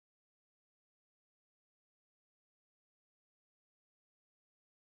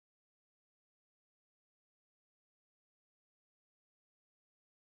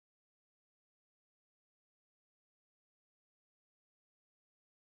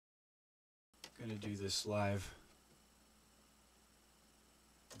going to do this live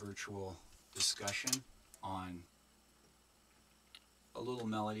virtual discussion on a little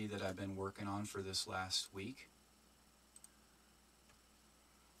melody that I've been working on for this last week.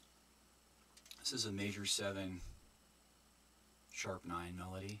 This is a major 7 sharp 9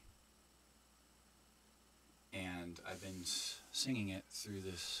 melody, and I've been singing it through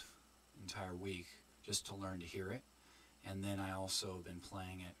this entire week just to learn to hear it. And then I also have been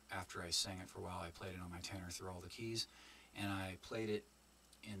playing it after I sang it for a while. I played it on my tenor through all the keys, and I played it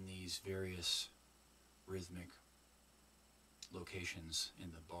in these various rhythmic locations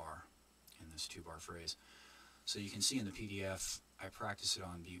in the bar, in this 2-bar phrase. So you can see in the PDF, I practice it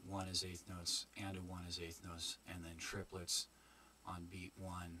on beat 1 as 8th notes, and a 1 as 8th notes, and then triplets on beat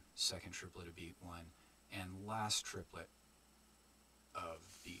 1, second triplet of beat 1, and last triplet of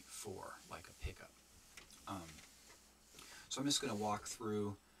beat 4, like a pickup. So I'm just going to walk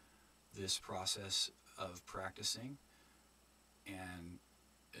through this process of practicing, and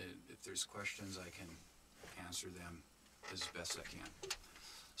if there's questions, I can answer them as best I can.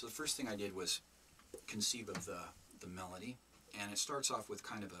 So the first thing I did was conceive of the melody, and it starts off with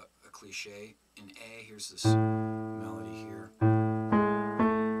kind of a cliche. In A, here's this melody here.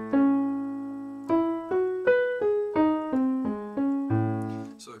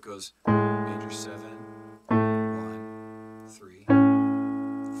 So it goes major 7, 1, 3, 5,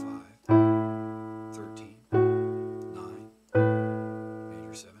 13, 9,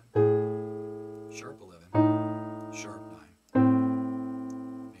 major 7, sharp 11, sharp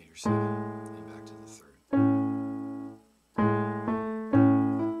 9, major 7, and back to the third.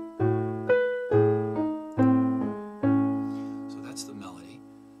 So that's the melody,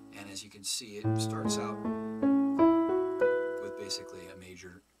 and as you can see, it starts out with basically a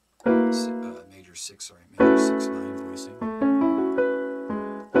major 6/9 voicing,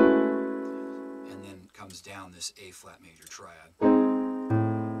 and then comes down this A flat major triad,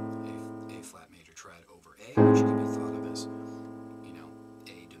 A flat major triad over A, which can be thought of as, you know,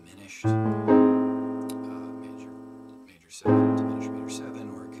 A diminished, major 7, diminished major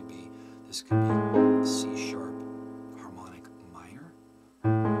 7, or it could be, this could be C sharp harmonic minor,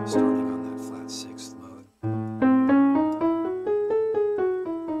 starting on that flat 6th mode.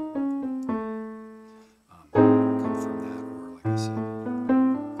 Come from that, or like I said,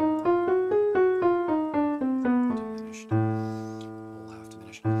 diminished, whole half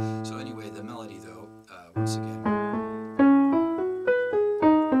diminished. So anyway, the melody though, once again.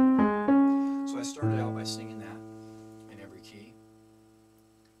 So I started out by singing that in every key.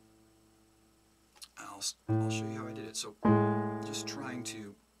 I'll show you how I did it. So just trying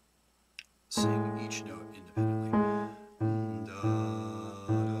to sing each note independently.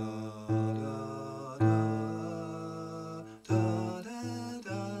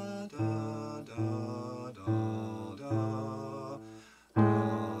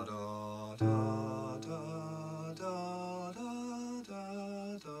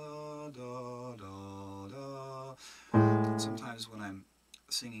 Sometimes when I'm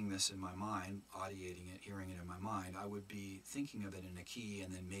singing this in my mind, audiating it, hearing it in my mind, I would be thinking of it in a key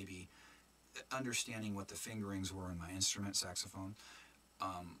and then maybe understanding what the fingerings were in my instrument, saxophone,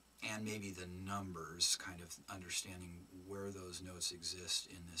 and maybe the numbers, kind of understanding where those notes exist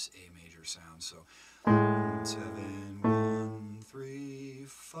in this A major sound. So 7, 1, 3,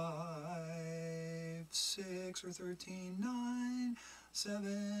 5, 6, or 13, 9,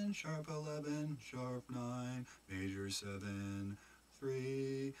 7, sharp 11, sharp 9, major 7,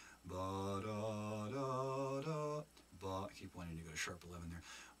 3, ba da da da, ba. I keep wanting to go to sharp 11 there.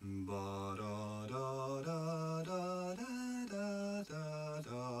 Ba da da da da da da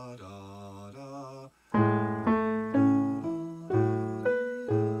da da da.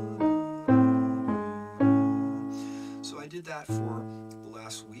 So I did that for the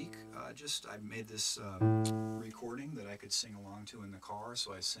last week. I made this recording that I could sing along to in the car,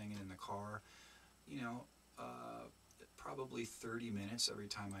 so I sang it in the car, you know, probably 30 minutes every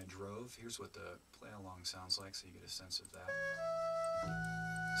time I drove. Here's what the play along sounds like, so you get a sense of that.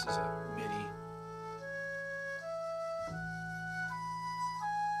 This is a MIDI.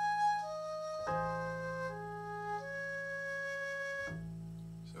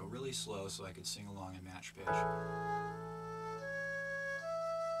 So really slow so I could sing along and match pitch.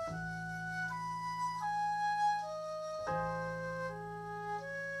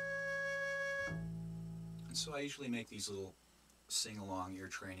 And so I usually make these little sing-along ear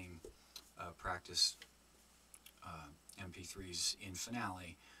training practice MP3s in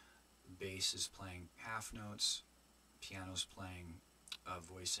finale. Bass is playing half notes, piano's playing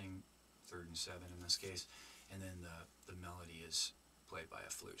voicing, 3rd and 7 in this case, and then the melody is played by a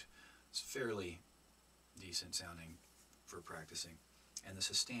flute. It's fairly decent sounding for practicing. And the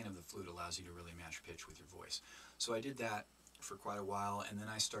sustain of the flute allows you to really match pitch with your voice. So I did that for quite a while, and then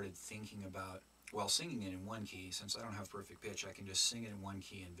I started thinking about, while singing it in one key, since I don't have perfect pitch, I can just sing it in one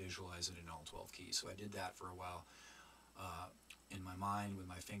key and visualize it in all 12 keys. So I did that for a while in my mind with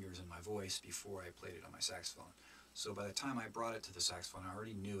my fingers and my voice before I played it on my saxophone. So by the time I brought it to the saxophone, I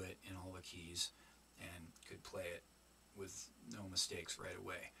already knew it in all the keys and could play it with no mistakes right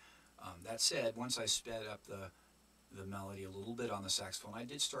away. That said, once I sped up the melody a little bit on the saxophone, I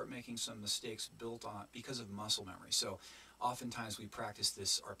did start making some mistakes built on because of muscle memory. So oftentimes we practice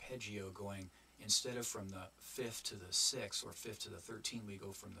this arpeggio going, instead of from the 5th to the 6th or 5th to the 13th, we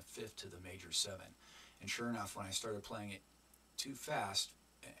go from the 5th to the major 7. And sure enough, when I started playing it too fast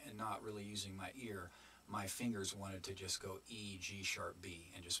and not really using my ear, my fingers wanted to just go E, G sharp,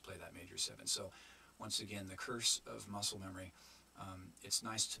 B, and just play that major 7. So once again, the curse of muscle memory. It's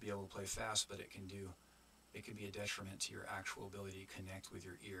nice to be able to play fast, but it can be a detriment to your actual ability to connect with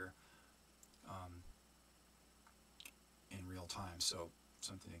your ear in real time. So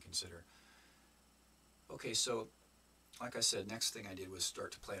something to consider. Okay, so like I said, next thing I did was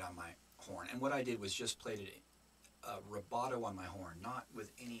start to play it on my horn. And what I did was just played it rubato on my horn, not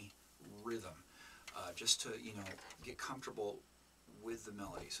with any rhythm, just to, get comfortable with the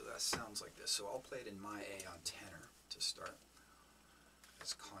melody. So that sounds like this. So I'll play it in my A on tenor to start.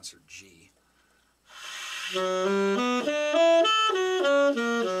 That's concert G.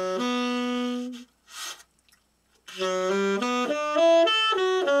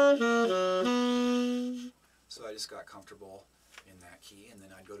 So I just got comfortable in that key, and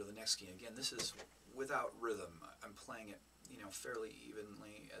then I'd go to the next key. Again, this is without rhythm. I'm playing it, fairly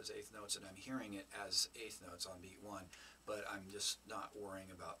evenly as eighth notes, and I'm hearing it as eighth notes on beat 1, but I'm just not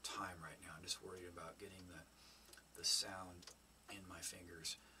worrying about time right now. I'm just worried about getting the sound in my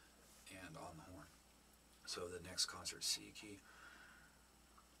fingers and on the horn. So the next concert C key.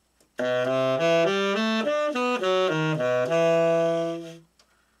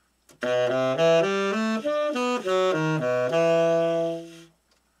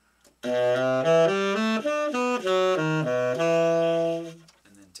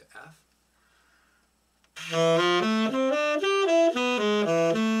 And then to F.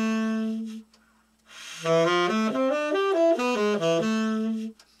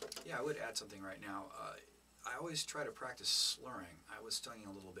 Yeah, I would add something right now. I always try to practice slurring. I was studying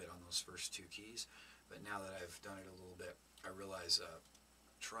a little bit on those first 2 keys, but now that I've done it a little bit, I realize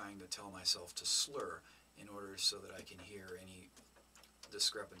trying to tell myself to slur in order so that I can hear any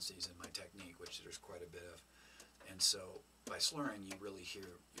discrepancies in my technique, which there's quite a bit of. And so by slurring, you really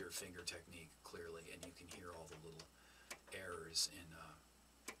hear your finger technique clearly, and you can hear all the little errors in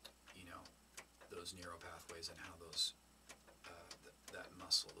those narrow pathways and how those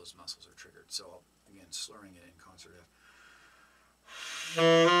those muscles are triggered. So again, slurring it in concert F.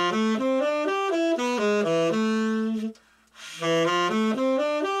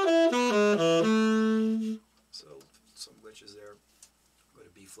 So some glitches there. Go to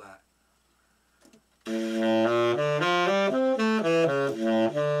B flat.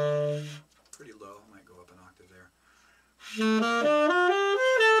 Pretty low, might go up an octave there.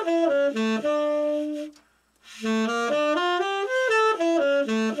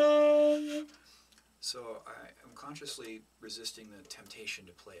 So I am consciously resisting the temptation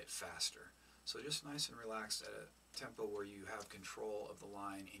to play it faster. So just nice and relaxed at a tempo where you have control of the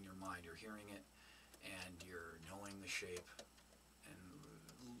line in your mind. You're hearing it and you're knowing the shape, and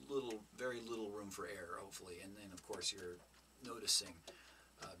very little room for error, hopefully. And then of course you're noticing,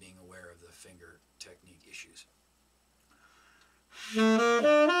 being aware of the finger technique issues.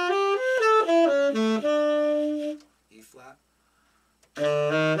 E flat.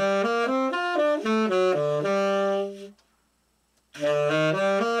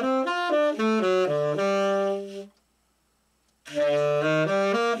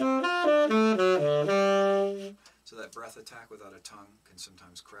 So that breath attack without a tongue can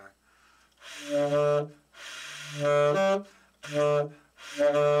sometimes crack. So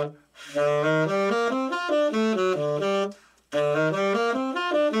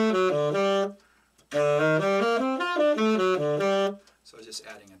I was just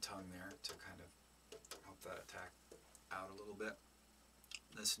adding a tongue there to kind of help that attack out a little bit.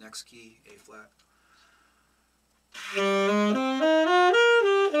 This next key, A flat.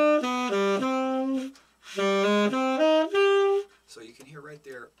 So you can hear right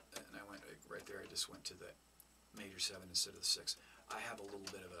there, and I went right there, I just went to the major 7 instead of the 6. I have a little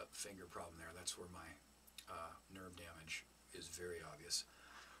bit of a finger problem there. That's where my nerve damage is very obvious.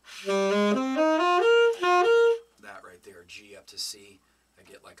 That right there, G up to C, I I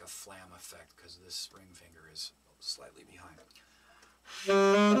get like a flam effect because this ring finger is slightly behind.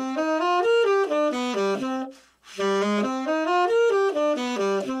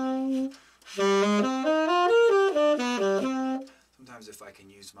 Sometimes if I can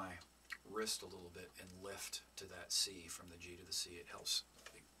use my wrist a little bit and lift to that C, from the G to the C, it helps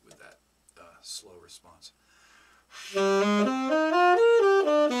with that slow response.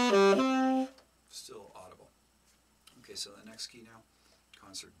 Still audible. Okay, so the next key now,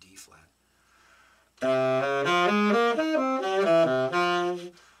 concert D flat. And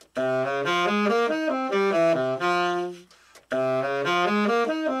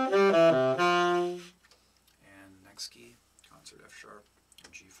next key, concert F sharp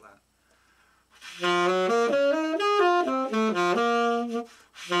and G flat.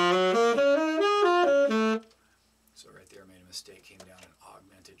 So right there I made a mistake, came down an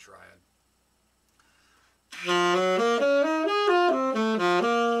augmented triad.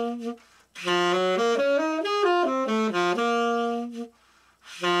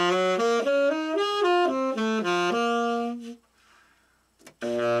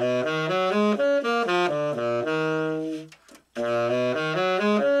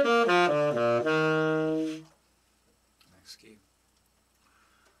 Next key.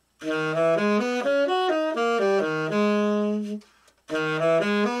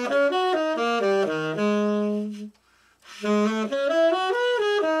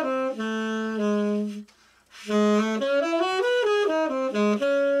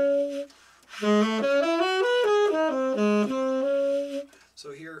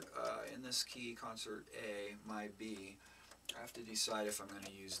 So here in this key, concert A, my B, I have to decide if I'm going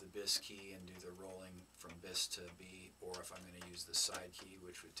to use the bis key and do the rolling from bis to B, or if I'm going to use the side key,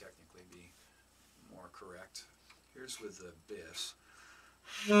 which would technically be more correct. Here's with the bis.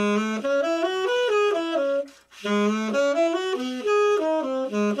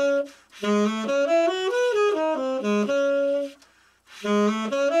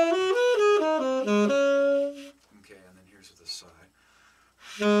 Okay, and then here's with the side.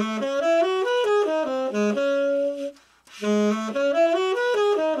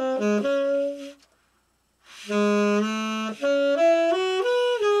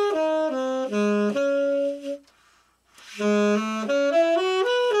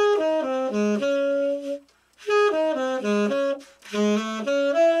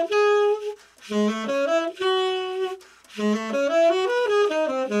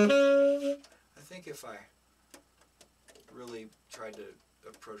 I think if I really tried to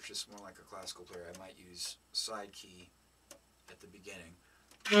approach this more like a classical player, I might use side key at the beginning.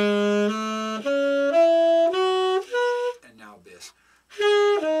 And now bis.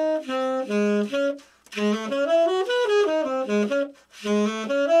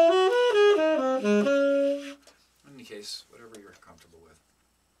 In any case, whatever you're comfortable with.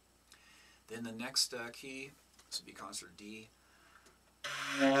 Then the next key, this would be concert D.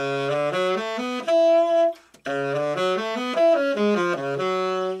 And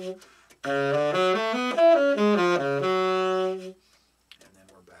then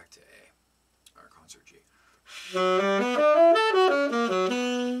we're back to A, our concert G.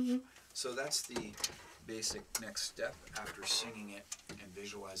 So that's the basic next step after singing it and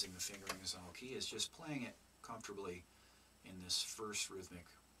visualizing the fingerings on all key, is just playing it comfortably in this first rhythmic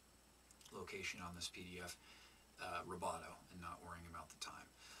location on this PDF, rubato, and not worrying about the time.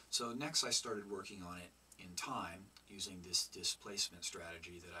 So next I started working on it in time using this displacement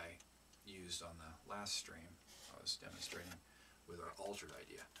strategy that I used on the last stream I was demonstrating with our altered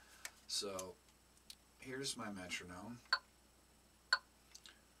idea. So here's my metronome.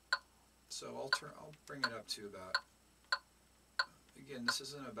 So I'll bring it up to about, again, this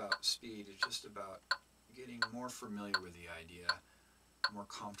isn't about speed, it's just about getting more familiar with the idea, more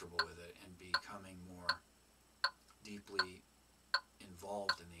comfortable with it, and becoming more deeply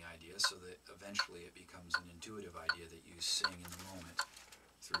involved in the idea so that eventually it becomes an intuitive idea that you sing in the moment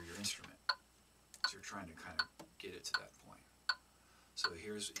through your instrument. So you're trying to kind of get it to that point. So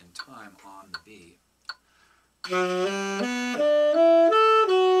here's in time on the B. Now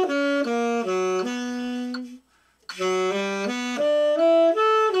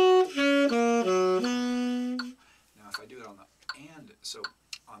if I do it on the and, so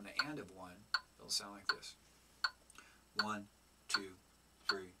on the and of one, it'll sound like this. 1, 2,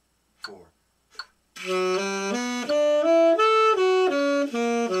 3, 4.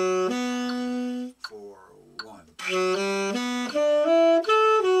 4, 1.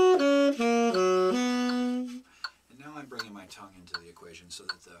 And now I'm bringing my tongue into the equation so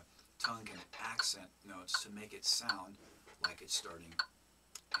that the tongue can accent notes to make it sound like it's starting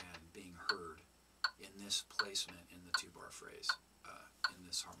and being heard in this placement in the two-bar phrase in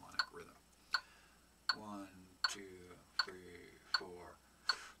this harmonic rhythm. 1, 2, 3, 4.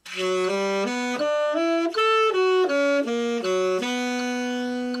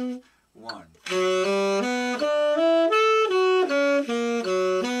 One.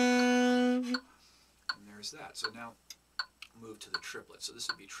 And there's that. So now move to the triplet. So this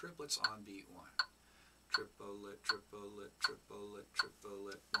would be triplets on beat 1. Triplet, triplet, triplet,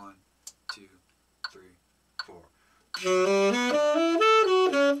 triplet. 1, 2, 3, 4. 3, 4.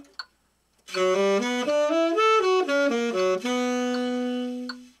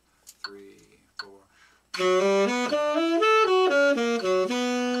 3, 4.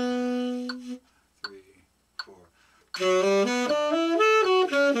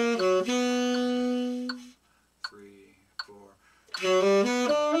 3, 4.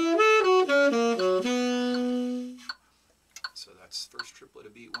 So that's first triplet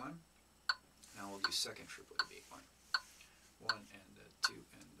of beat 1. Now we'll do second triplet of beat 1. 1 and 2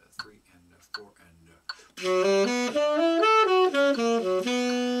 and 3 and 4 and 3,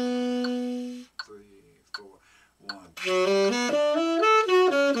 4, 1.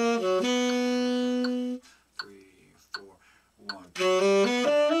 3, 4, 1.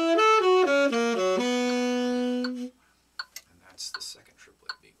 And that's the second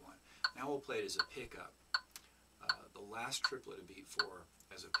triplet of beat 1. Now we'll play it as a pickup. The last triplet of beat 4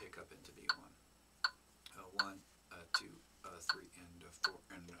 as a pickup into beat 1. 1, 2, 3 and 4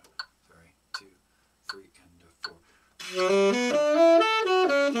 and 2, 3 and 4.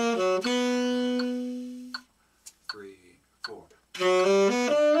 3, 4.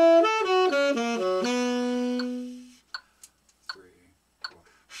 3,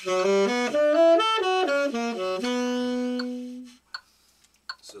 4.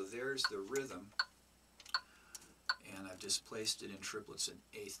 So there's the rhythm, and I've displaced it in triplets and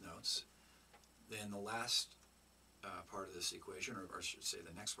eighth notes. Then the last part of this equation, or I should say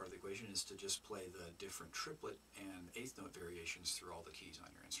the next part of the equation, is to just play the different triplet and eighth note variations through all the keys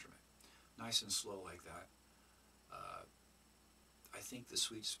on your instrument. Nice and slow like that. I think the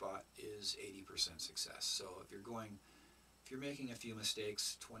sweet spot is 80% success. So if you're making a few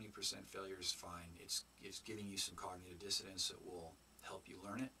mistakes, 20% failure is fine. It's giving you some cognitive dissonance that will help you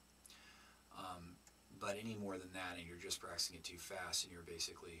learn it. But any more than that, and you're just practicing it too fast, and you're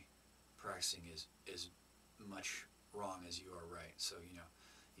basically practicing as much wrong as you are right. So,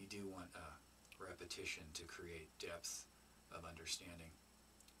 you do want repetition to create depth of understanding,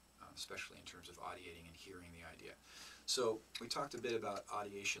 especially in terms of audiating and hearing the idea. So we talked a bit about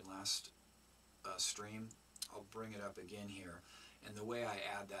audiation last stream. I'll bring it up again here. And the way I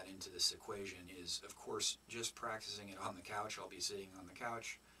add that into this equation is, of course, just practicing it on the couch. I'll be sitting on the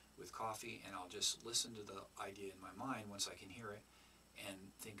couch with coffee, and I'll just listen to the idea in my mind once I can hear it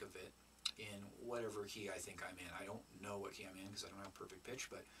and think of it in whatever key I think I'm in. I don't know what key I'm in because I don't have perfect pitch,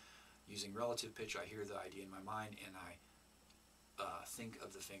 but using relative pitch, I hear the idea in my mind, and I think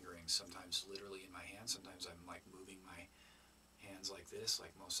of the fingerings, sometimes literally in my hand. Sometimes I'm like moving my hands like this,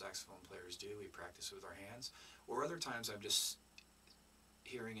 like most saxophone players do. We practice with our hands. Or other times I'm just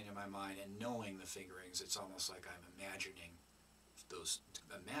hearing it in my mind and knowing the fingerings. It's almost like I'm imagining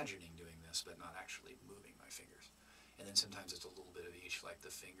doing this, but not actually moving my fingers. And then sometimes it's a little bit of each, like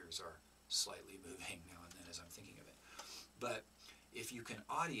the fingers are slightly moving now and then as I'm thinking of it. But if you can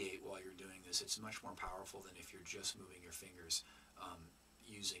audiate while you're doing this, it's much more powerful than if you're just moving your fingers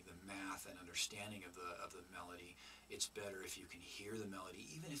using the math and understanding of the melody. It's better if you can hear the melody,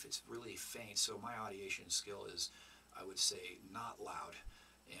 even if it's really faint. So my audiation skill is, I would say, not loud,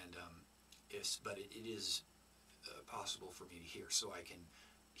 and but it is possible for me to hear. So I can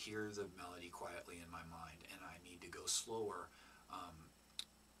hear the melody quietly in my mind, and I need to go slower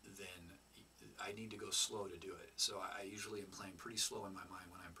I need to go slow to do it. So I usually am playing pretty slow in my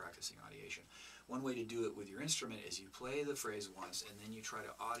mind when I'm practicing audiation. One way to do it with your instrument is you play the phrase once and then you try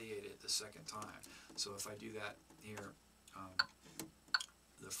to audiate it the second time. So if I do that here,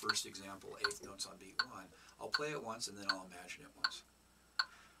 the first example, eighth notes on beat 1, I'll play it once and then I'll imagine it once.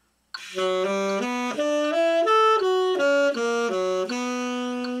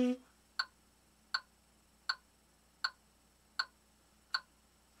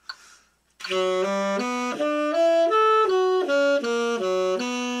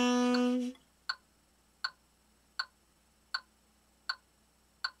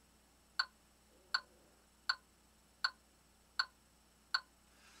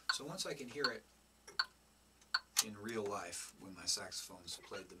 So once I can hear it in real life, when my saxophones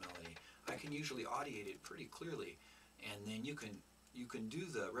played the melody, I can usually audiate it pretty clearly, and then you can you can do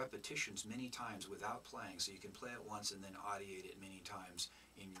the repetitions many times without playing, so you can play it once and then audiate it many times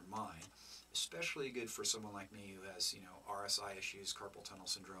in your mind. Especially good for someone like me who has, RSI issues, carpal tunnel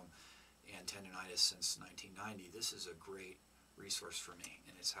syndrome, and tendonitis since 1990. This is a great resource for me,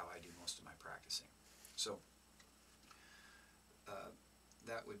 and it's how I do most of my practicing. So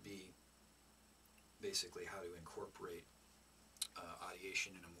that would be basically how to incorporate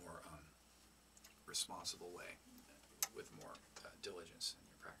audiation in a more responsible way, with more diligence in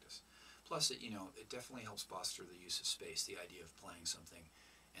your practice. Plus, it definitely helps foster the use of space, the idea of playing something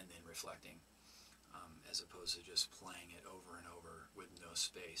and then reflecting, as opposed to just playing it over and over with no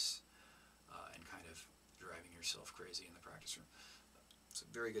space and kind of driving yourself crazy in the practice room. It's a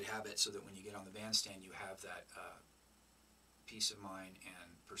very good habit, so that when you get on the bandstand, you have that peace of mind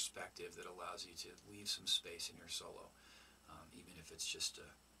and perspective that allows you to leave some space in your solo, even if it's just a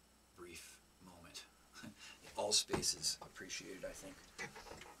brief moment. All space is appreciated, I think.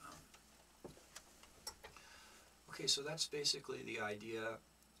 Okay, so that's basically the idea.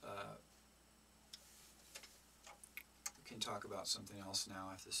 We can talk about something else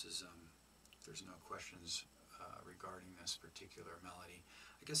now if this is, if there's no questions regarding this particular melody.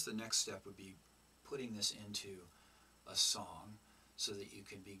 I guess the next step would be putting this into a song so that you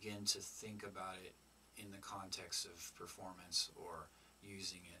can begin to think about it in the context of performance or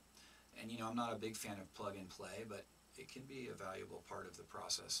using it. And I'm not a big fan of plug and play, but it can be a valuable part of the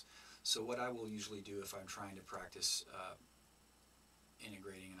process. So what I will usually do if I'm trying to practice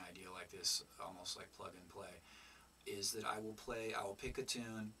integrating an idea like this, almost like plug and play, is that I will pick a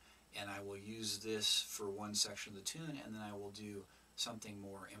tune and I will use this for one section of the tune, and then I will do something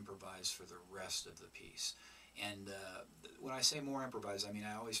more improvised for the rest of the piece. And when I say more improvised, I mean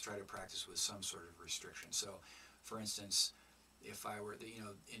I always try to practice with some sort of restriction. So, for instance, if I were,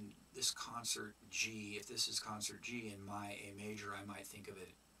 in this concert G, if this is concert G in my A major, I might think of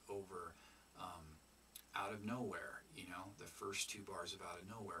it over Out of Nowhere. The first two bars of Out of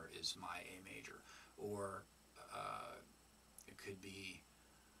Nowhere is my A major. Or it could be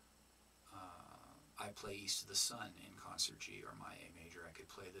I play East of the Sun in concert G, or my A major. I could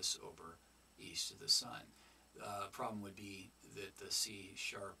play this over East of the Sun. Problem would be that the C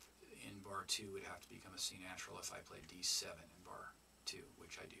sharp in bar 2 would have to become a C natural if I played D7 in bar 2,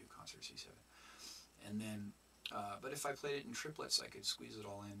 which I do, concert C7. And then, but if I played it in triplets, I could squeeze it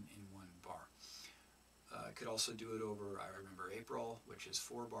all in one bar. I could also do it over, I remember April, which is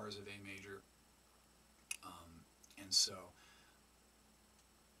 4 bars of A major. And so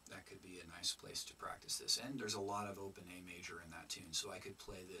that could be a nice place to practice this. And there's a lot of open A major in that tune, so I could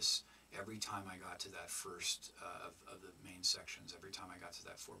play this every time I got to that first of the main sections. Every time I got to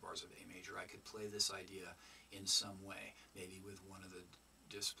that 4 bars of A major, I could play this idea in some way, maybe with one of the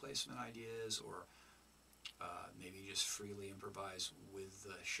displacement ideas, or maybe just freely improvise with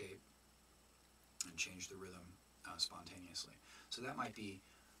the shape and change the rhythm spontaneously. So that might be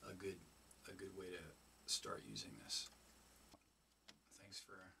a good way to start using this. Thanks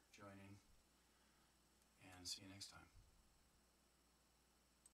for joining, and see you next time.